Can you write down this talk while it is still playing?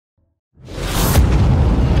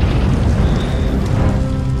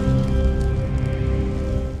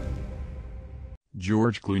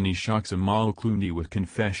George Clooney shocks Amal Clooney with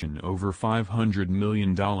confession over $500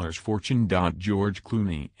 million fortune. George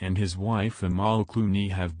Clooney and his wife Amal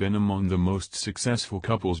Clooney have been among the most successful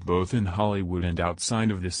couples both in Hollywood and outside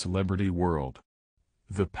of the celebrity world.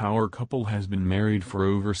 The power couple has been married for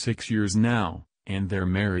over 6 years now, and their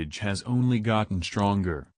marriage has only gotten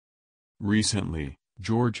stronger. Recently,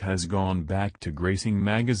 George has gone back to gracing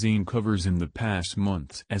magazine covers in the past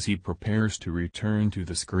months as he prepares to return to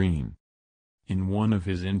the screen. In one of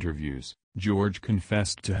his interviews, George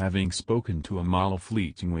confessed to having spoken to Amal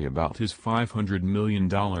fleetingly about his $500 million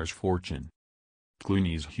fortune.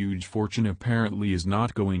 Clooney's huge fortune apparently is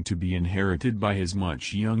not going to be inherited by his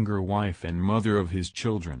much younger wife and mother of his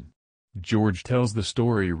children. George tells the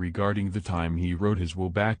story regarding the time he wrote his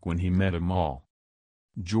will back when he met Amal.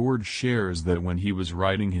 George shares that when he was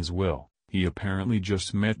writing his will, he apparently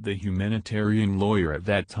just met the humanitarian lawyer at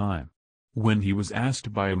that time. When he was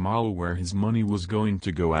asked by Amal where his money was going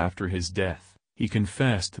to go after his death, he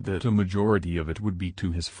confessed that a majority of it would be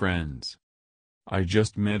to his friends. "I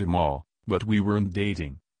just met Amal, but we weren't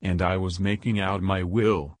dating, and I was making out my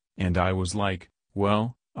will, and I was like,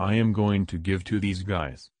 well, I am going to give to these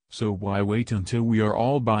guys, so why wait until we are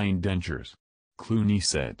all buying dentures?" Clooney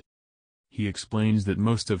said. He explains that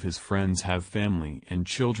most of his friends have family and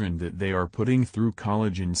children that they are putting through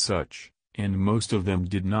college and such, and most of them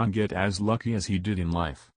did not get as lucky as he did in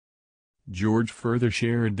life. George further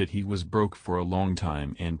shared that he was broke for a long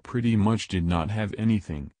time and pretty much did not have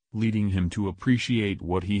anything, leading him to appreciate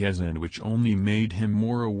what he has and which only made him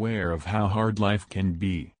more aware of how hard life can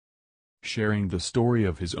be. Sharing the story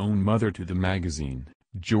of his own mother to the magazine,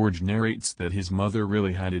 George narrates that his mother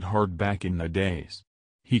really had it hard back in the days.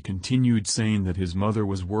 He continued saying that his mother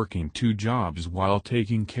was working 2 jobs while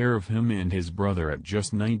taking care of him and his brother at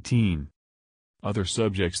just 19. Other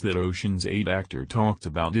subjects that Ocean's 8 actor talked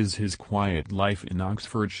about is his quiet life in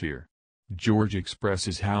Oxfordshire. George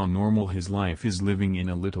expresses how normal his life is living in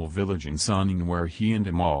a little village in Sonning where he and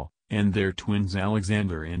Amal, and their twins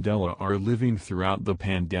Alexander and Ella are living throughout the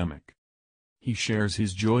pandemic. He shares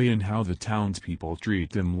his joy in how the townspeople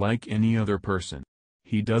treat him like any other person.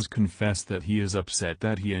 He does confess that he is upset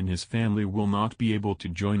that he and his family will not be able to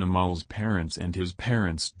join Amal's parents and his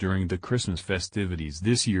parents during the Christmas festivities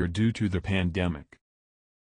this year due to the pandemic.